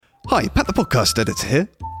Hi, Pat the podcast editor here.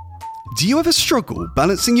 Do you ever struggle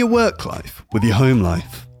balancing your work life with your home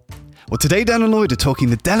life? Well, today Dan and Lloyd are talking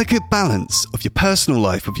the delicate balance of your personal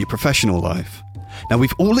life with your professional life. Now,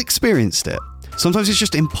 we've all experienced it. Sometimes it's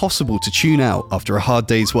just impossible to tune out after a hard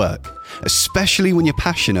day's work, especially when you're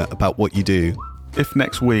passionate about what you do. If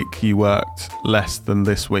next week you worked less than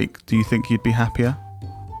this week, do you think you'd be happier?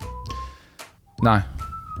 No,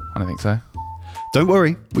 I don't think so. Don't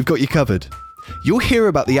worry, we've got you covered. You'll hear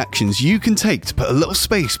about the actions you can take to put a little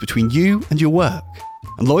space between you and your work.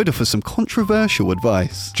 And Lloyd offers some controversial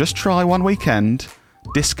advice. Just try one weekend,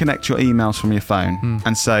 disconnect your emails from your phone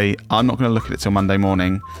and say, I'm not going to look at it till Monday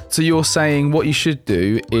morning. So you're saying what you should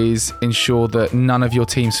do is ensure that none of your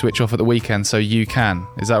team switch off at the weekend so you can.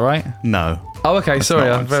 Is that right? No. Oh, okay. That's Sorry,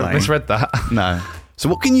 not what I'm I saying. misread that. No. So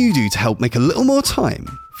what can you do to help make a little more time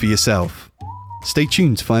for yourself? Stay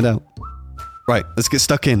tuned to find out. Right, let's get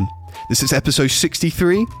stuck in. This is episode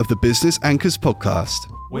 63 of the Business Anchors podcast.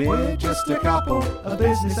 We're just a couple of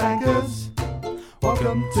business anchors.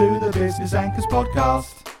 Welcome to the Business Anchors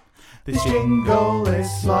podcast. This jingle is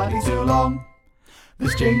slightly too long.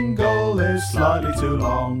 This jingle is slightly too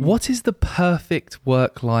long. What is the perfect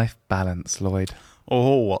work-life balance, Lloyd?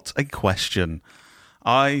 Oh, what a question.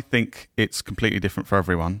 I think it's completely different for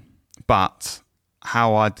everyone, but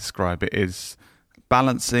how I describe it is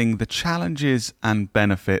balancing the challenges and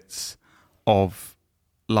benefits of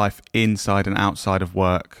life inside and outside of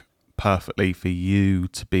work perfectly for you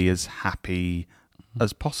to be as happy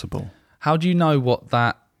as possible. How do you know what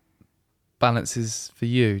that balance is for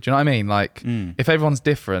you? Do you know what I mean? Like, if everyone's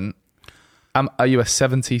different, are you a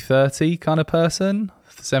 70-30 kind of person?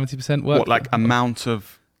 70% work? What, like amount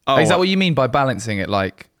of... Is that what you mean by balancing it?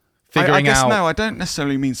 Like, figuring I guess out... no, I don't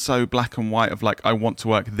necessarily mean so black and white of like, I want to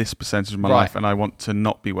work this percentage of my life and I want to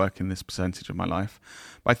not be working this percentage of my life.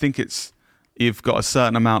 But I think it's, you've got a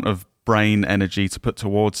certain amount of brain energy to put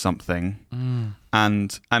towards something.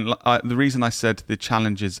 And the reason I said the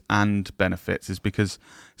challenges and benefits is because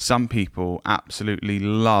some people absolutely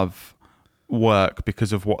love work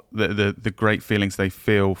because of what the great feelings they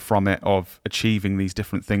feel from it of achieving these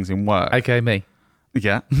different things in work. Okay, me.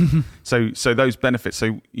 Yeah. So those benefits.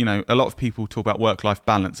 So, you know, a lot of people talk about work-life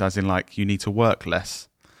balance as in like you need to work less.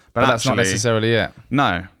 But that's not necessarily it.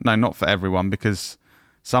 No, not for everyone, because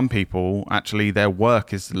some people actually their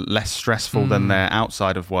work is less stressful than their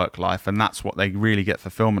outside of work life, and that's what they really get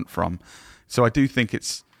fulfillment from. So I do think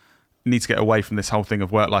it's need to get away from this whole thing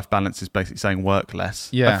of work-life balance is basically saying work less.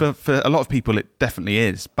 Yeah. For a lot of people it definitely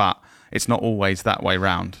is, but it's not always that way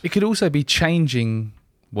round. It could also be changing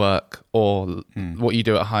work or what you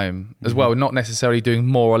do at home as well, not necessarily doing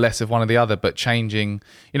more or less of one or the other, but changing.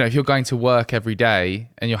 You know, if you're going to work every day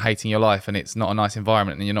and you're hating your life and it's not a nice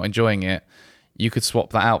environment and you're not enjoying it, you could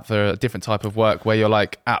swap that out for a different type of work where you're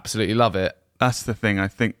like absolutely love it. That's the thing. I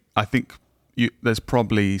think there's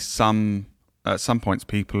probably some at some points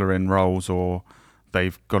people are in roles or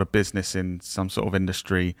they've got a business in some sort of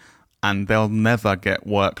industry and they'll never get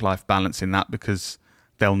work-life balance in that because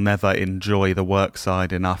they'll never enjoy the work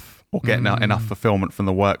side enough or get enough fulfillment from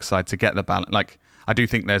the work side to get the balance. Like, I do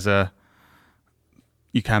think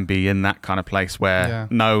you can be in that kind of place where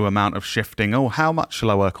no amount of shifting, how much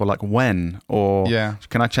shall I work, or like when, or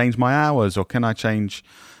can I change my hours, or can I change?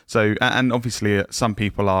 So, and obviously some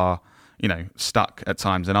people are, you know, stuck at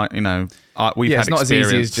times, and we've had it's not as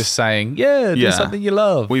easy as just saying, do something you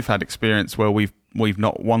love. We've had experience where we've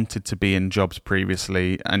not wanted to be in jobs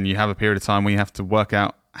previously, and you have a period of time where you have to work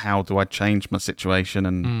out how do I change my situation,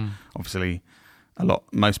 and obviously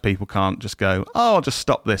most people can't just go, I'll just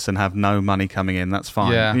stop this and have no money coming in. That's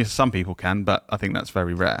fine. Yeah. Some people can, but I think that's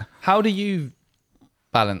very rare. How do you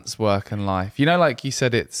balance work and life? You know, like you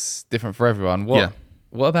said, it's different for everyone. What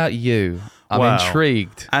about you? I'm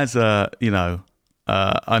intrigued. As I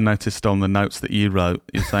noticed on the notes that you wrote,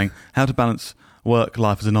 you're saying how to balance work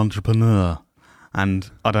life as an entrepreneur.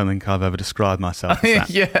 And I don't think I've ever described myself as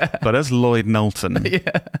that. But as Lloyd Knowlton,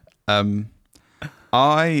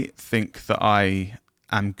 I think that I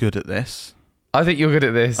am good at this. I think you're good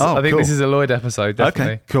at this. I think this is a Lloyd episode,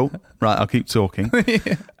 definitely. Okay, cool. Right, I'll keep talking.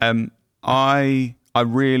 I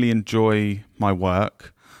really enjoy my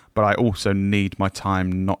work, but I also need my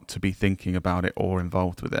time not to be thinking about it or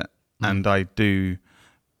involved with it. And I do,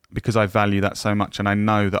 because I value that so much, and I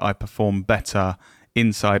know that I perform better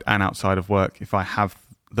inside and outside of work if I have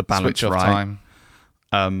the balance Switch off right.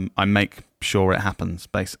 time. I make sure it happens,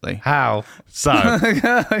 basically. How? So,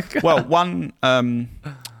 well, one,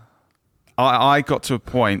 I got to a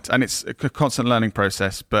point, and it's a constant learning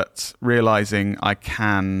process, but realizing I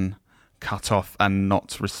can cut off and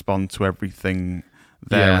not respond to everything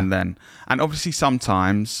there and then. And obviously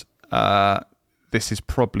sometimes this is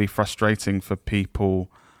probably frustrating for people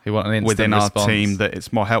Who want an instant within response. our team, that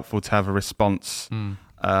it's more helpful to have a response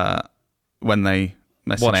when they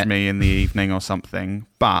message me in the evening or something.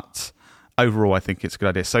 But overall, I think it's a good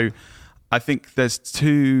idea. So I think there's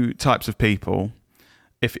two types of people.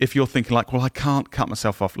 If you're thinking like, well, I can't cut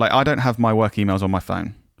myself off. Like, I don't have my work emails on my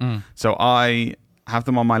phone. So I have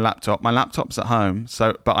them on my laptop. My laptop's at home,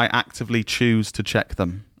 but I actively choose to check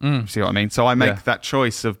them. See what I mean? So I make that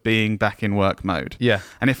choice of being back in work mode. Yeah.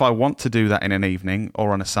 And if I want to do that in an evening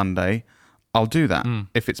or on a Sunday, I'll do that.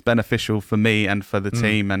 If it's beneficial for me and for the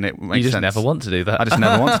team and it makes sense. You just never want to do that. I just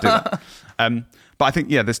never want to do that. But I think,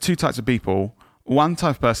 there's two types of people. One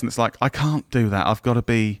type of person that's like, I can't do that. I've got to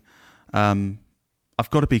be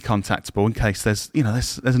contactable in case there's an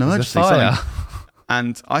emergency. There's a fire.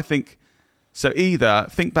 And I think, so either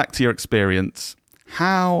think back to your experience.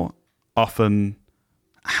 How often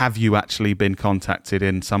have you actually been contacted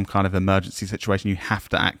in some kind of emergency situation you have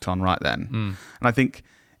to act on right then? And I think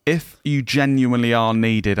if you genuinely are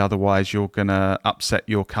needed, otherwise you're going to upset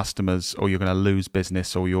your customers or you're going to lose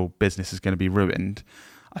business or your business is going to be ruined,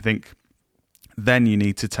 I think then you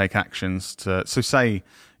need to take actions so say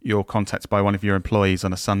you're contacted by one of your employees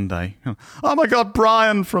on a Sunday. Oh my God,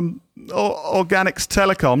 Brian from Organics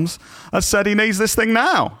Telecoms has said he needs this thing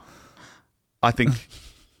now. I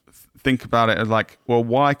think about it as like, well,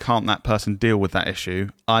 why can't that person deal with that issue?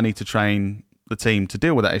 I need to train the team to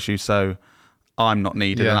deal with that issue so I'm not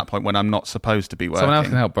needed at that point when I'm not supposed to be working. Someone else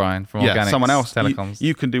can help Brian from Organics someone else, Telecoms.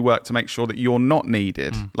 you can do work to make sure that you're not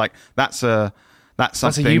needed. Like that's something. That's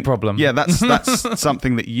a you problem. Yeah, that's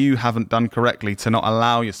something that you haven't done correctly to not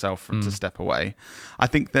allow yourself to step away. I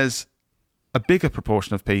think there's a bigger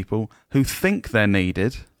proportion of people who think they're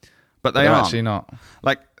needed, but they're actually not.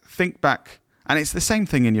 Like, think back, and it's the same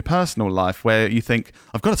thing in your personal life where you think,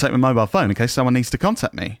 I've got to take my mobile phone in case someone needs to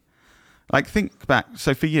contact me. Like, think back.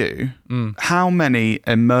 So for you, how many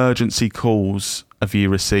emergency calls have you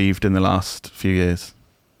received in the last few years?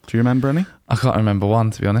 Do you remember any? I can't remember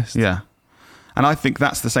one, to be honest. Yeah. And I think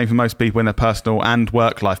that's the same for most people in their personal and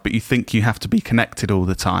work life, but you think you have to be connected all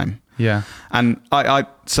the time. Yeah. And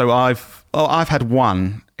I've had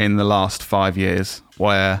one in the last 5 years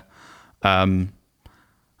where I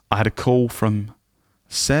had a call from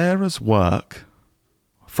Sarah's work,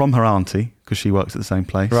 from her auntie, because she works at the same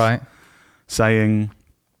place. Right. Saying,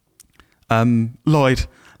 Lloyd,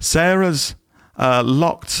 Sarah's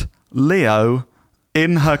locked Leo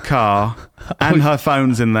in her car and her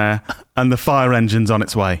phone's in there and the fire engine's on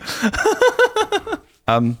its way.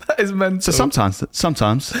 That is mental. So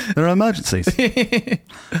sometimes there are emergencies.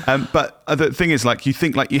 But the thing is, like, you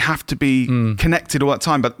think like you have to be connected all that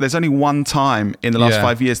time, but there's only one time in the last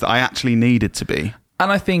 5 years that I actually needed to be.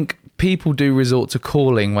 And I think people do resort to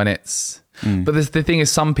calling when it's... But the thing is,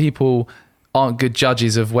 some people aren't good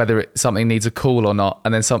judges of whether something needs a call or not.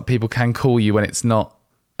 And then some people can call you when it's not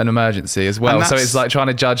an emergency as well. So it's like trying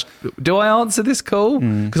to judge, do I answer this call?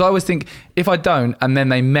 Because I always think if I don't and then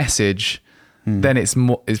they message, then it's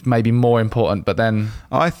maybe more important. But then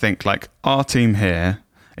I think like our team here,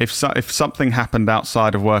 if something happened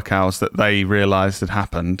outside of work hours that they realised had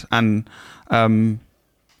happened, and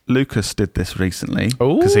Lucas did this recently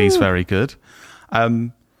because he's very good.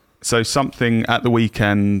 So something at the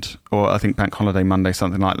weekend, or I think Bank Holiday Monday,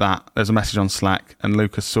 something like that, there's a message on Slack and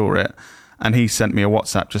Lucas saw it and he sent me a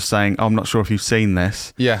WhatsApp just saying, I'm not sure if you've seen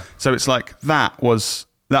this. Yeah. So it's like that was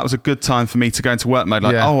a good time for me to go into work mode.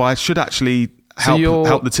 Like, I should actually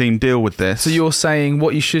help the team deal with this. So you're saying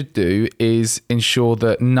what you should do is ensure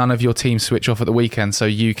that none of your team switch off at the weekend so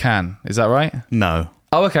you can. Is that right? No.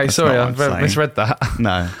 Oh, okay. That's Sorry, not what I I'm misread that.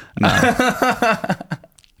 No.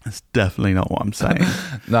 That's definitely not what I'm saying.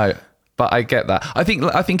 No, but I get that. I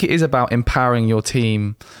think it is about empowering your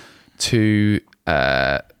team to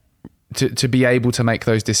be able to make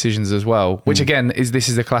those decisions as well. Which again this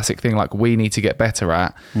is a classic thing. Like we need to get better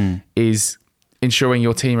at is ensuring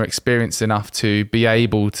your team are experienced enough to be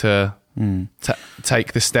able to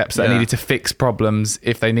take the steps that are needed to fix problems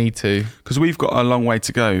if they need to. Because we've got a long way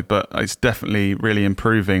to go, but it's definitely really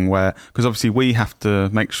improving. Because obviously we have to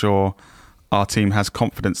make sure our team has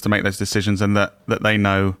confidence to make those decisions and that they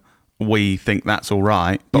know we think that's all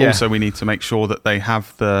right. But also we need to make sure that they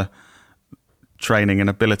have the training and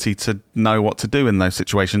ability to know what to do in those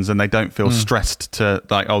situations and they don't feel stressed to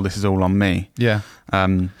like, oh, this is all on me. Yeah.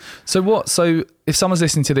 So if someone's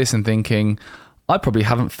listening to this and thinking, I probably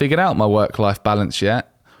haven't figured out my work-life balance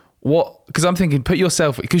yet. Because I'm thinking, put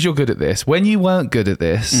yourself, because you're good at this. When you weren't good at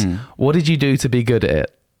this, what did you do to be good at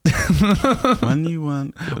it? When you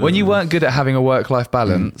weren't good at having a work-life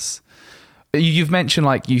balance, You've mentioned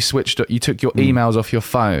like you took your emails off your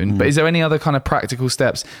phone, but is there any other kind of practical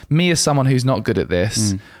steps? Me as someone who's not good at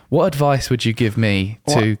this, what advice would you give me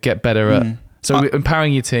to get better at? So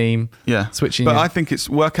empowering your team, switching. But I think it's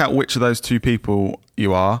work out which of those two people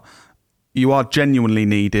you are. You are genuinely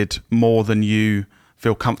needed more than you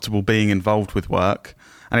feel comfortable being involved with work.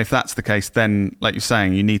 And if that's the case, then like you're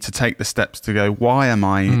saying, you need to take the steps to go, why am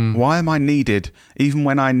I needed even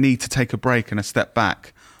when I need to take a break and a step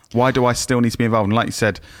back? Why do I still need to be involved? And like you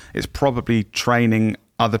said, it's probably training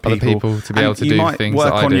other people to be able to do things. You might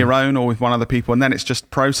work on your own or with one other people, and then it's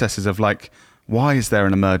just processes of like, why is there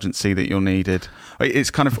an emergency that you're needed?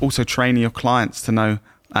 It's kind of also training your clients to know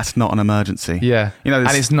that's not an emergency. Yeah,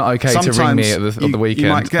 and it's not okay to ring me at the weekend. You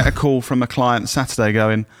might get a call from a client Saturday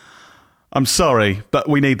going, I'm sorry, but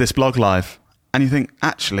we need this blog live. And you think,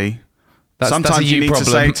 actually, sometimes you need to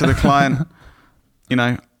say to the client,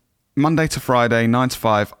 Monday to Friday, 9 to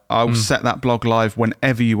 5, I'll set that blog live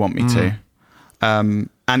whenever you want me to. And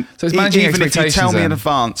so it's managing even if you tell me in then.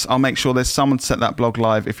 advance, I'll make sure there's someone to set that blog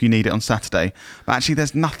live if you need it on Saturday. But actually,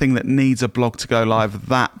 there's nothing that needs a blog to go live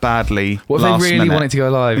that badly. What if they really want it to go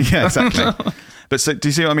live? Yeah, exactly. But so, do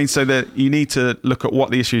you see what I mean? So that you need to look at what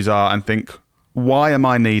the issues are and think, why am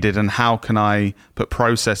I needed, and how can I put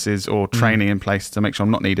processes or training in place to make sure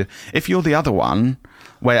I'm not needed? If you're the other one,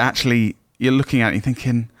 where actually you're looking at it and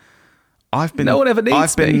thinking, no one ever needs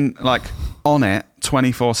I've been like on it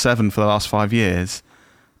 24/7 for the last 5 years.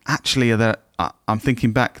 Actually, I'm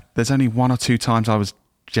thinking back, there's only 1 or 2 times I was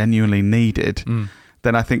genuinely needed.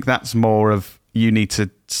 Then I think that's more of, you need to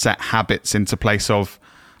set habits into place of,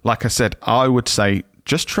 like I said, I would say,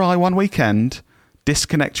 just try one weekend,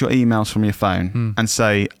 disconnect your emails from your phone and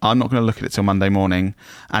say, I'm not going to look at it till Monday morning,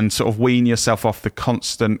 and sort of wean yourself off the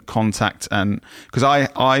constant contact. And because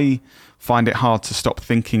I find it hard to stop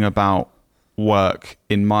thinking about work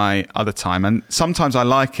in my other time, and sometimes I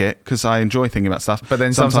like it because I enjoy thinking about stuff, but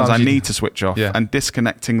then sometimes I need to switch off. And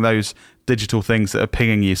disconnecting those digital things that are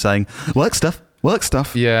pinging you saying work stuff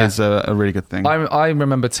is a really good thing. I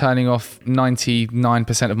remember turning off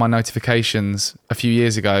 99% of my notifications a few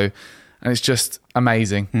years ago, and it's just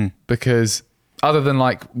amazing because other than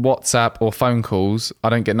like WhatsApp or phone calls, I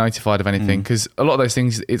don't get notified of anything, because a lot of those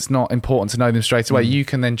things, it's not important to know them straight away. You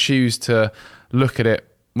can then choose to look at it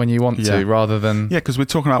when you want to, rather than... Yeah, because we're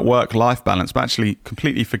talking about work-life balance, but actually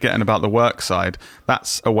completely forgetting about the work side.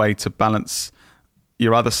 That's a way to balance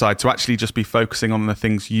your other side, to actually just be focusing on the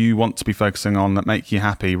things you want to be focusing on that make you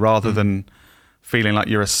happy, rather than feeling like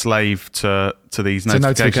you're a slave to these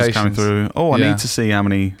notifications coming through. Oh, I need to see how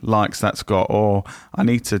many likes that's got, or I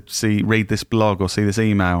need to read this blog or see this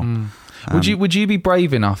email. Would you be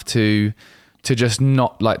brave enough to just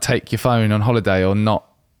not like take your phone on holiday, or not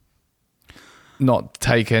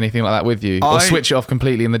take anything like that with you, or switch it off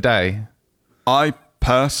completely in the day? I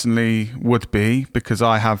personally would be, because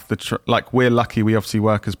I have we're lucky, we obviously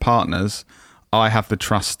work as partners. I have the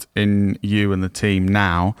trust in you and the team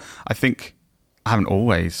now. I think I haven't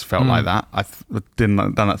always felt like that. I've done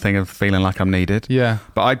that thing of feeling like I'm needed. Yeah.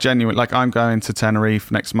 But I genuinely, I'm going to Tenerife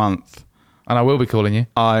next month. And I will be calling you.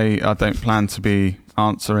 I don't plan to be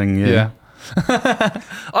answering you. Yeah.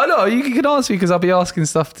 I know, you can answer me because I'll be asking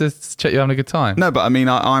stuff to check you're having a good time. No, but I mean,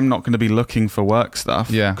 I'm not going to be looking for work stuff.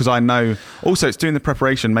 Yeah. Because I know, also it's doing the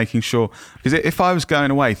preparation, making sure, because if I was going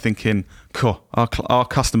away thinking, cool, our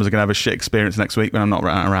customers are going to have a shit experience next week when I'm not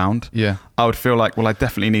around, I would feel like, well, I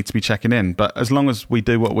definitely need to be checking in. But as long as we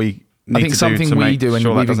do what we need to do to make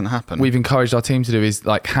sure that doesn't happen. We've encouraged our team to do is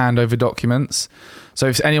like hand over documents. So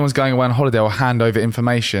if anyone's going away on holiday, I'll hand over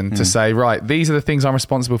information to say, right, these are the things I'm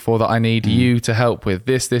responsible for that I need you to help with.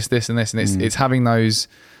 This, and this. And it's having those,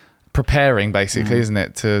 preparing basically, isn't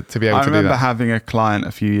it, to be able to do that. I remember having a client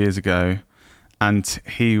a few years ago, and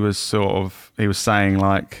he was saying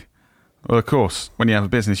like, well, of course, when you have a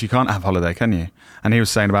business, you can't have holiday, can you? And he was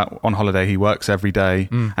saying about on holiday, he works every day.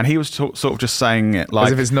 And he was sort of just saying it like,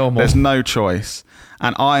 as if it's normal. There's no choice.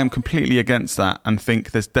 And I am completely against that and think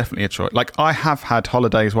there's definitely a choice. Like, I have had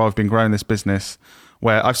holidays while I've been growing this business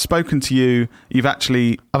where I've spoken to you,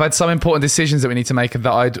 I've had some important decisions that we need to make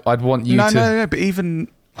that I'd want you to... No, but even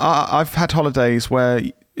I've had holidays where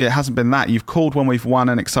it hasn't been that. You've called when we've won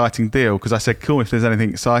an exciting deal because I said, cool, if there's anything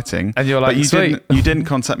exciting. And you're like, but you didn't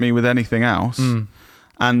contact me with anything else.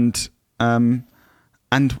 And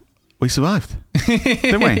we survived,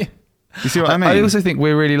 didn't we? You see what I mean? I also think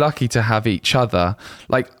we're really lucky to have each other.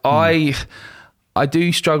 Like I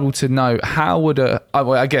do struggle to know how would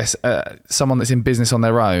I guess someone that's in business on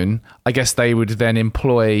their own, I guess they would then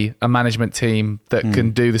employ a management team that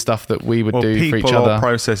can do the stuff that we would do for each other. Or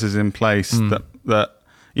processes in place that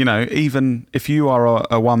you know, even if you are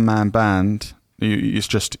a one-man band, it's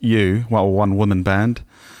just you, well, one-woman band.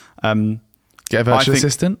 Get a virtual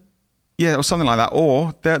assistant? Yeah, or something like that.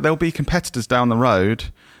 Or there'll be competitors down the road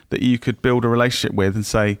that you could build a relationship with and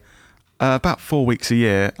say, about 4 weeks a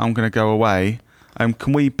year, I'm going to go away.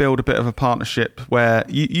 Can we build a bit of a partnership where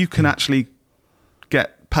you can actually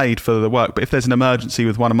get paid for the work, but if there's an emergency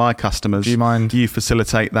with one of my customers, do you mind? You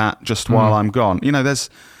facilitate that just while I'm gone. You know,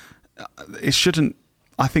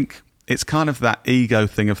 I think it's kind of that ego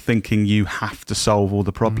thing of thinking you have to solve all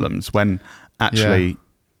the problems when actually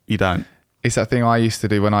you don't. It's that thing I used to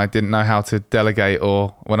do when I didn't know how to delegate,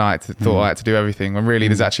 or when I thought I had to do everything, when really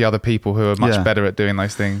there's actually other people who are much better at doing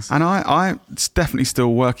those things. And it's definitely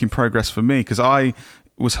still work in progress for me, because I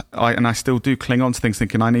still do cling on to things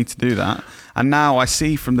thinking I need to do that. And now I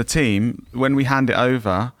see from the team, when we hand it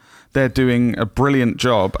over, they're doing a brilliant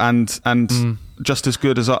job and just as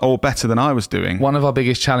good as or better than I was doing. One of our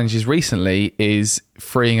biggest challenges recently is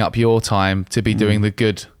freeing up your time to be doing the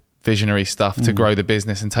good visionary stuff to grow the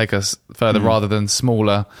business and take us further, rather than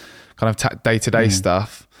smaller kind of day-to-day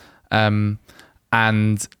stuff. And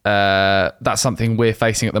that's something we're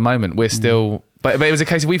facing at the moment. We're still, but it was a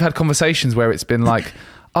case of, we've had conversations where it's been like,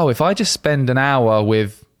 oh, if I just spend an hour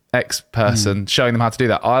with X person showing them how to do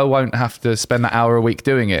that, I won't have to spend that hour a week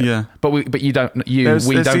doing it. Yeah. But we don't do There's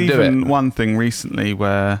it. even one thing recently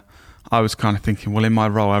where I was kind of thinking, well, in my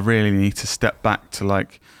role, I really need to step back to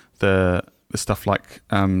like the stuff like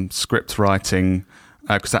script writing,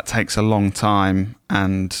 because that takes a long time,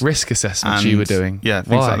 and risk assessments you were doing. Yeah,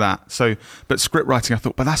 things like that. So, but script writing, I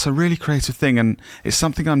thought, but that's a really creative thing, and it's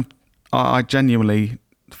something I genuinely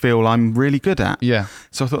feel I'm really good at. Yeah.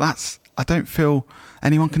 So I thought, I don't feel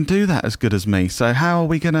anyone can do that as good as me. So how are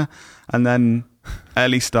we gonna? And then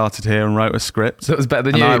Ellie started here and wrote a script. So it was better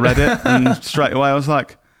than and you. I read it, and straight away I was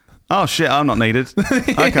like, oh shit, I'm not needed.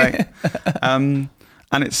 Okay.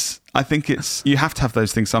 And I think you have to have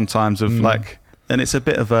those things sometimes of like, and it's a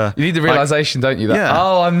bit of a... You need the realisation, don't you? That, yeah.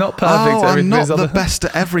 I'm not perfect at everything. I'm not the best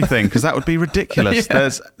at everything, because that would be ridiculous. Yeah.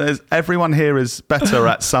 There's everyone here is better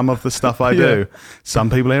at some of the stuff I do. Some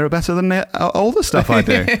people here are better than all the stuff I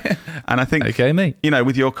do. And I think, okay, me. You know,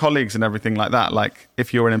 with your colleagues and everything like that, like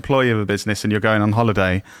if you're an employee of a business and you're going on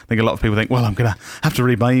holiday, I think a lot of people think, well, I'm going to have to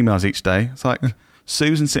read my emails each day. It's like...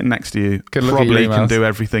 Susan sitting next to you probably can do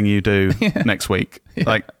everything you do next week. Yeah.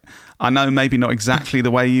 Like, I know maybe not exactly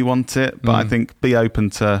the way you want it, but I think be open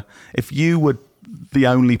to, if you were the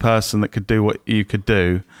only person that could do what you could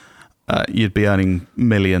do, you'd be earning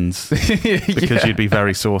millions because you'd be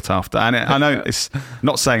very sought after. And I know it's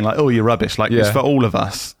not saying like, oh, you're rubbish. Like it's for all of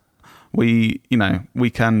us. We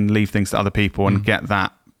can leave things to other people and get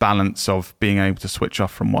that balance of being able to switch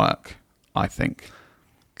off from work, I think.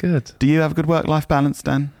 Good. Do you have a good work-life balance,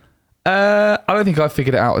 Dan? I don't think I've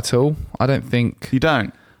figured it out at all. I don't think... You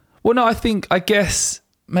don't? Well, no, I guess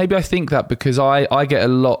maybe I think that because I get a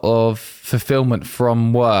lot of fulfillment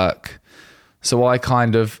from work. So I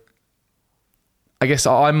guess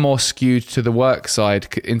I'm more skewed to the work side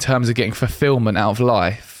in terms of getting fulfillment out of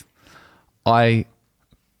life. But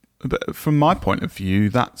from my point of view,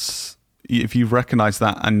 that's... If you've recognised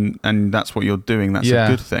that and that's what you're doing, that's a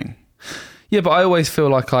good thing. Yeah, but I always feel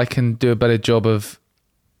like I can do a better job of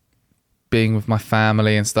being with my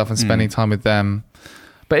family and stuff and spending time with them.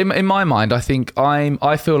 But in my mind, I think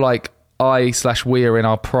I feel like we are in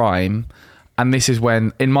our prime, and this is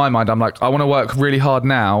when, in my mind, I'm like, I want to work really hard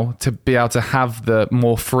now to be able to have the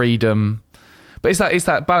more freedom. But it's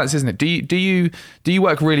that balance, isn't it? Do you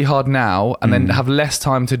work really hard now and then have less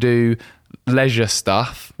time to do leisure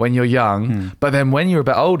stuff when you're young, but then when you're a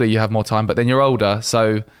bit older, you have more time, but then you're older,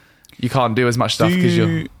 so you can't do as much stuff because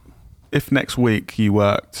you're... If next week you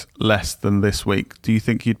worked less than this week, do you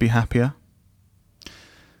think you'd be happier?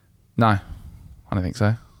 No, I don't think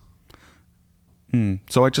so.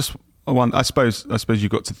 So I suppose you've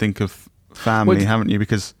got to think of family, haven't you?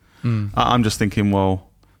 Because I'm just thinking, well,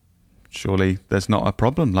 surely there's not a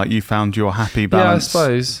problem. Like you found your happy balance. Yeah, I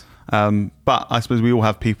suppose. But I suppose we all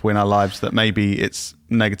have people in our lives that maybe it's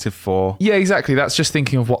negative for. Yeah, exactly. That's just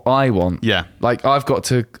thinking of what I want. Yeah. Like I've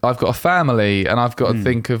got a family and I've got to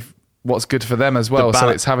think of what's good for them as well. So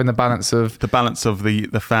it's having the balance of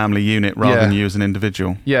the family unit rather than you as an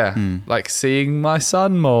individual. Yeah. Like seeing my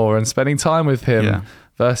son more and spending time with him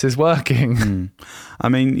versus working. I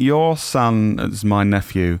mean, your son is my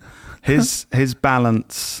nephew. His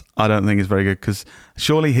balance, I don't think is very good, because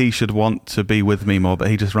surely he should want to be with me more, but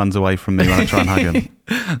he just runs away from me when I try and hug him.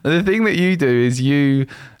 The thing that you do is you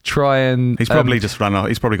try and... He's probably just run off.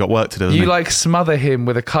 He's probably got work to do, You like smother him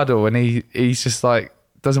with a cuddle and he's just like,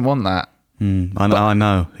 doesn't want that. I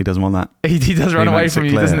know he doesn't want that. He does run away from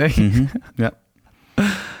you, doesn't he? Mm-hmm.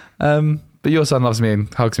 Yeah. But your son loves me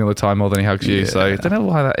and hugs me all the time more than he hugs you. Yeah. So I don't know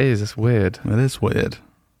why that is. It's weird. It is weird.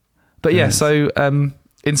 But yeah, Yes. so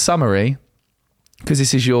in summary, because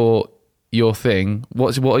this is your thing,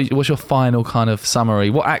 what's your final kind of summary?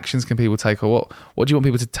 What actions can people take, or what do you want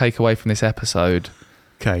people to take away from this episode?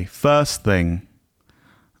 Okay, first thing,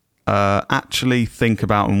 actually think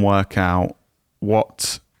about and work out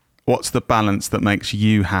what's the balance that makes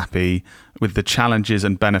you happy with the challenges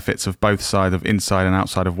and benefits of both sides of inside and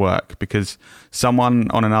outside of work. Because someone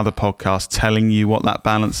on another podcast telling you what that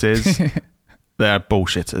balance is, they're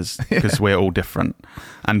bullshitters, because we're all different.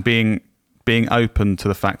 And being open to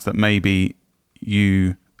the fact that maybe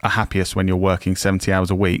you are happiest when you're working 70 hours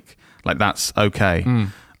a week, like that's okay.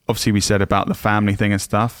 Obviously, we said about the family thing and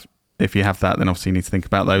stuff. If you have that, then obviously you need to think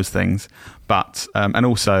about those things. But and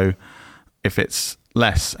also, if it's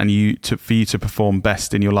less and for you to perform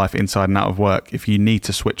best in your life inside and out of work, if you need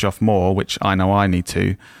to switch off more, which I know I need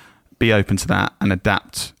to, be open to that and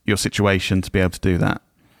adapt your situation to be able to do that.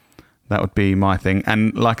 That would be my thing.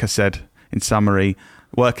 And like I said, in summary,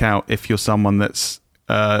 work out if you're someone that's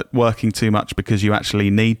working too much because you actually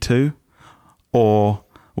need to, or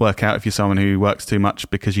work out if you're someone who works too much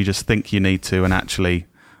because you just think you need to and actually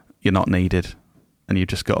you're not needed and you've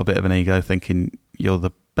just got a bit of an ego thinking you're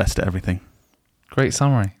the best at everything. Great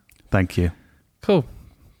summary. Thank you. Cool.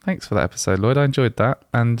 Thanks for that episode, Lloyd. I enjoyed that.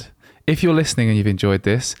 And if you're listening and you've enjoyed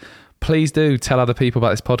this, please do tell other people about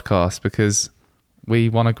this podcast, because we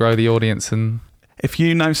want to grow the audience. And if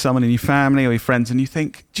you know someone in your family or your friends and you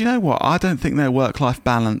think, do you know what? I don't think their work-life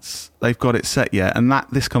balance, they've got it set yet, and that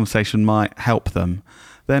this conversation might help them,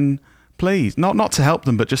 then please, not to help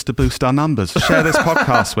them, but just to boost our numbers, share this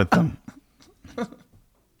podcast with them.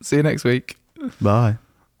 see you next week. Bye.